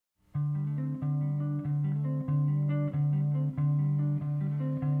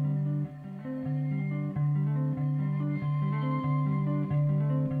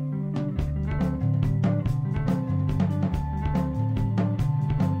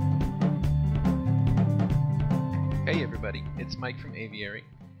everybody, it's Mike from Aviary,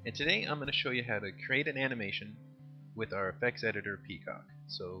 and today I'm going to show you how to create an animation with our effects editor Peacock.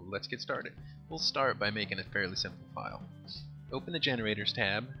 So let's get started. We'll start by making a fairly simple file. Open the Generators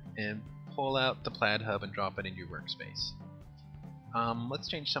tab and pull out the plaid hub and drop it in your workspace. Let's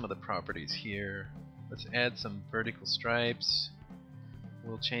change some of the properties here. Let's add some vertical stripes.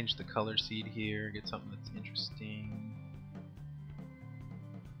 We'll change the color seed here, get something that's interesting.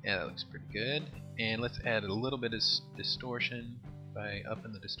 Yeah, that looks pretty good. And let's add a little bit of distortion by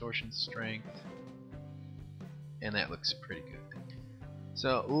upping the distortion strength. And that looks pretty good.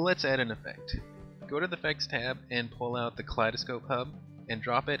 So let's add an effect. Go to the Effects tab and pull out the Kaleidoscope hub and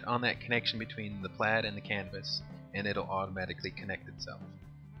drop it on that connection between the plaid and the canvas, and it'll automatically connect itself.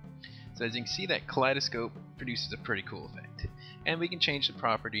 So as you can see, that Kaleidoscope produces a pretty cool effect. And we can change the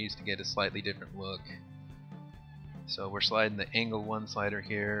properties to get a slightly different look. So we're sliding the angle 1 slider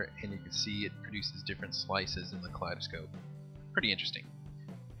here, and you can see it produces different slices in the Kaleidoscope. Pretty interesting.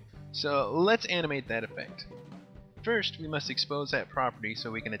 So let's animate that effect. First, we must expose that property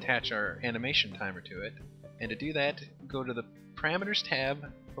so we can attach our animation timer to it. And to do that, go to the Parameters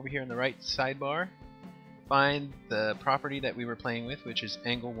tab over here in the right sidebar, find the property that we were playing with, which is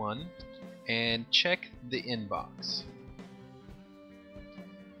angle 1, and check the inbox.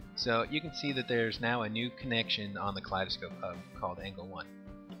 So you can see that there's now a new connection on the Kaleidoscope hub called angle 1.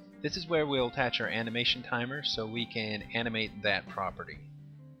 This is where we'll attach our animation timer so we can animate that property.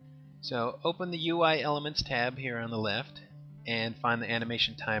 So open the UI Elements tab here on the left and find the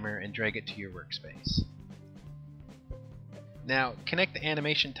animation timer and drag it to your workspace. Now connect the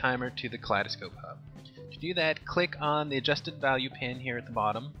animation timer to the Kaleidoscope hub. To do that, click on the adjusted value pin here at the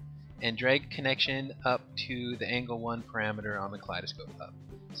bottom and drag connection up to the angle 1 parameter on the Kaleidoscope hub.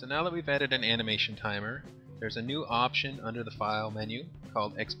 So now that we've added an animation timer, there's a new option under the File menu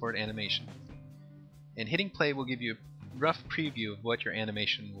called Export Animation. And hitting play will give you a rough preview of what your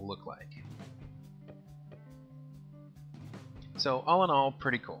animation will look like. So all in all,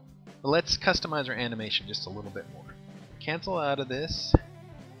 pretty cool. But let's customize our animation just a little bit more. Cancel out of this,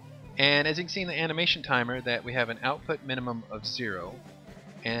 and as you can see in the animation timer that we have an output minimum of 0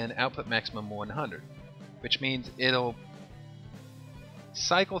 and output maximum 100, which means it'll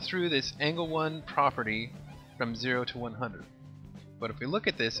cycle through this angle 1 property from 0 to 100. But if we look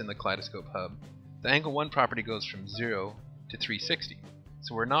at this in the Kaleidoscope hub, the angle 1 property goes from 0 to 360.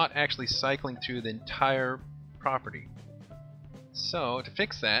 So we're not actually cycling through the entire property. So to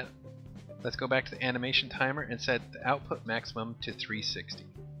fix that, let's go back to the animation timer and set the output maximum to 360.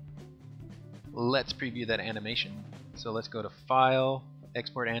 Let's preview that animation. So let's go to File,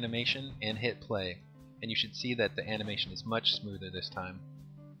 Export Animation, and hit play. And you should see that the animation is much smoother this time.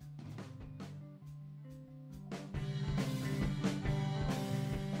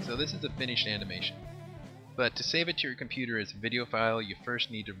 So this is a finished animation. But to save it to your computer as a video file, you first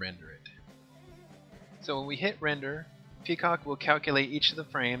need to render it. So when we hit render, Peacock will calculate each of the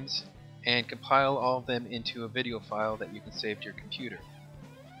frames and compile all of them into a video file that you can save to your computer.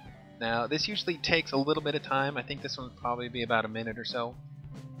 Now this usually takes a little bit of time. I think this one would probably be about a minute or so.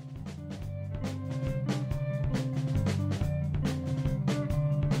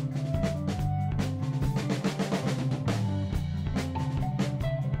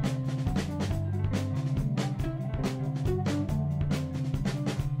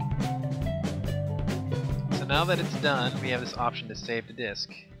 So now that it's done, we have this option to save to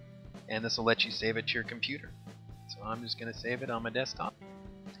disk, and this will let you save it to your computer. So I'm just going to save it on my desktop.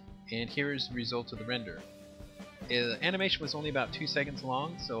 And here is the result of the render. The animation was only about 2 seconds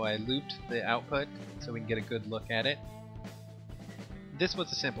long, so I looped the output so we can get a good look at it. This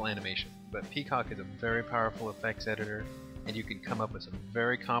was a simple animation, but Peacock is a very powerful effects editor, and you can come up with some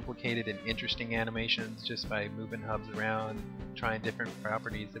very complicated and interesting animations just by moving hubs around, trying different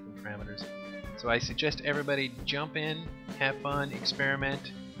properties, different parameters. So I suggest everybody jump in, have fun,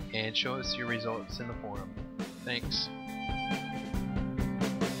 experiment, and show us your results in the forum. Thanks.